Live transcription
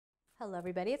Hello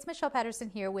everybody, it's Michelle Patterson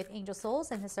here with Angel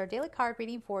Souls, and this is our daily card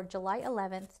reading for July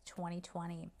 11th,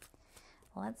 2020.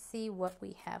 Let's see what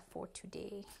we have for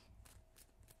today.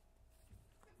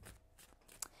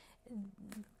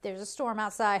 There's a storm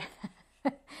outside.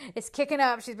 It's kicking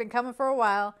up. She's been coming for a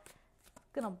while.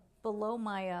 I'm gonna below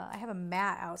my, I have a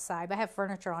mat outside, but I have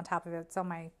furniture on top of it. It's on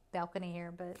my balcony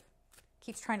here, but it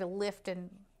keeps trying to lift,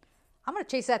 and I'm going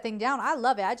to chase that thing down. I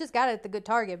love it. I just got it at the good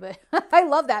Target, but I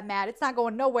love that mat. It's not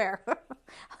going nowhere.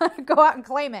 Go out and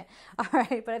claim it. All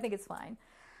right, but I think it's fine.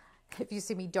 If you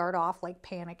see me dart off like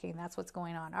panicking, that's what's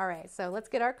going on. All right, so let's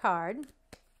get our card.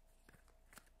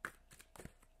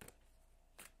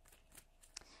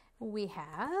 We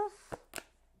have,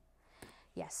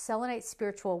 yes, Selenite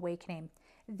Spiritual Awakening.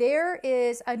 There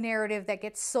is a narrative that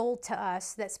gets sold to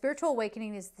us that spiritual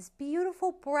awakening is this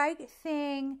beautiful, bright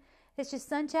thing. It's just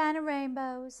sunshine and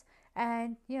rainbows,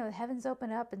 and you know the heavens open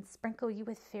up and sprinkle you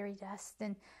with fairy dust.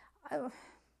 And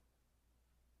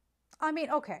I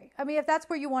mean, okay. I mean, if that's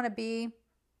where you want to be,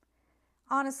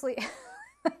 honestly,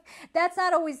 that's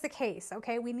not always the case.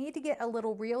 Okay, we need to get a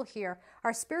little real here.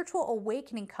 Our spiritual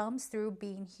awakening comes through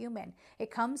being human. It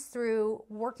comes through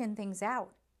working things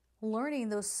out, learning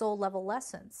those soul level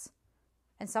lessons,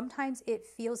 and sometimes it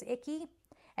feels icky,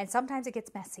 and sometimes it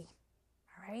gets messy.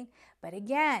 All right, but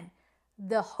again,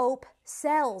 the hope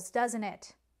sells, doesn't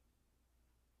it?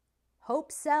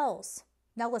 Hope sells.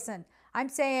 Now listen, I'm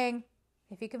saying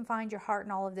if you can find your heart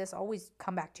in all of this, always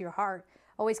come back to your heart.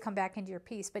 Always come back into your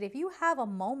peace. But if you have a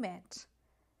moment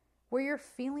where you're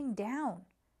feeling down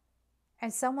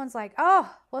and someone's like,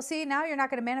 oh, well, see, now you're not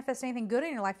going to manifest anything good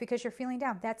in your life because you're feeling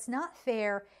down. That's not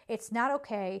fair. It's not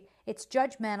okay. It's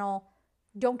judgmental.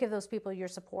 Don't give those people your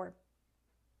support.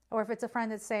 Or if it's a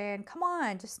friend that's saying, come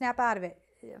on, just snap out of it.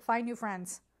 Find new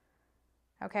friends.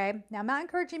 Okay? Now, I'm not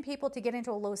encouraging people to get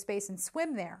into a low space and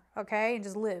swim there, okay? And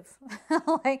just live.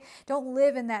 Like, don't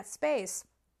live in that space,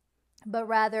 but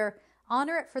rather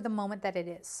honor it for the moment that it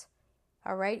is.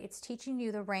 All right? It's teaching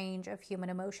you the range of human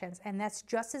emotions, and that's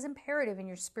just as imperative in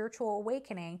your spiritual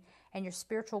awakening and your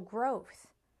spiritual growth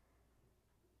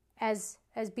as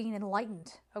being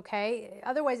enlightened, okay?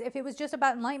 Otherwise, if it was just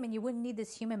about enlightenment, you wouldn't need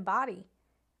this human body.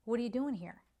 What are you doing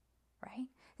here, right?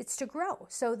 It's to grow.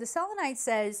 So the selenite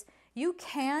says you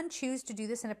can choose to do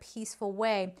this in a peaceful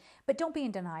way, but don't be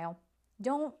in denial.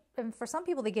 Don't, and for some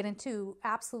people, they get into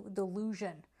absolute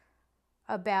delusion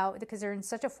about, because they're in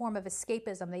such a form of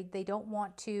escapism. They don't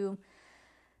want to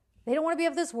be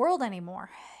of this world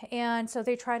anymore. And so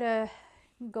they try to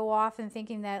go off and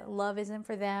thinking that love isn't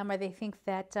for them, or they think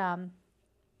that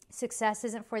success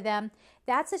isn't for them.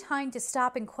 That's a time to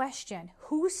stop and question,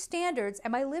 whose standards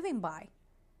am I living by?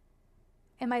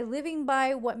 Am I living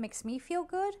by what makes me feel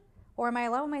good? Or am I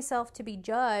allowing myself to be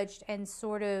judged and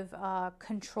sort of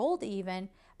controlled even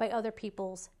by other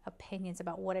people's opinions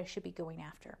about what I should be going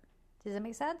after? Does that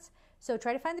make sense? So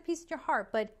try to find the peace in your heart,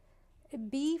 but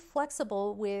be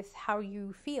flexible with how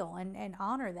you feel and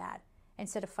honor that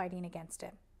instead of fighting against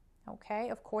it. Okay?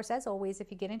 Of course, as always, if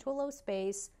you get into a low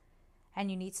space and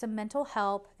you need some mental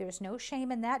help, there's no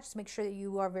shame in that. Just make sure that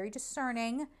you are very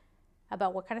discerning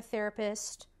about what kind of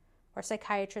therapist or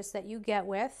psychiatrist that you get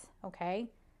with, okay?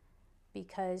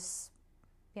 Because,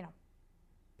 you know,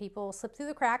 people slip through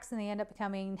the cracks and they end up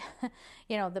becoming,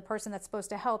 you know, the person that's supposed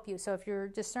to help you. So if you're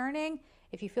discerning,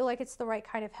 if you feel like it's the right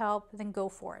kind of help, then go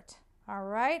for it. All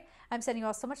right? I'm sending you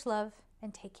all so much love,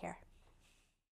 and take care.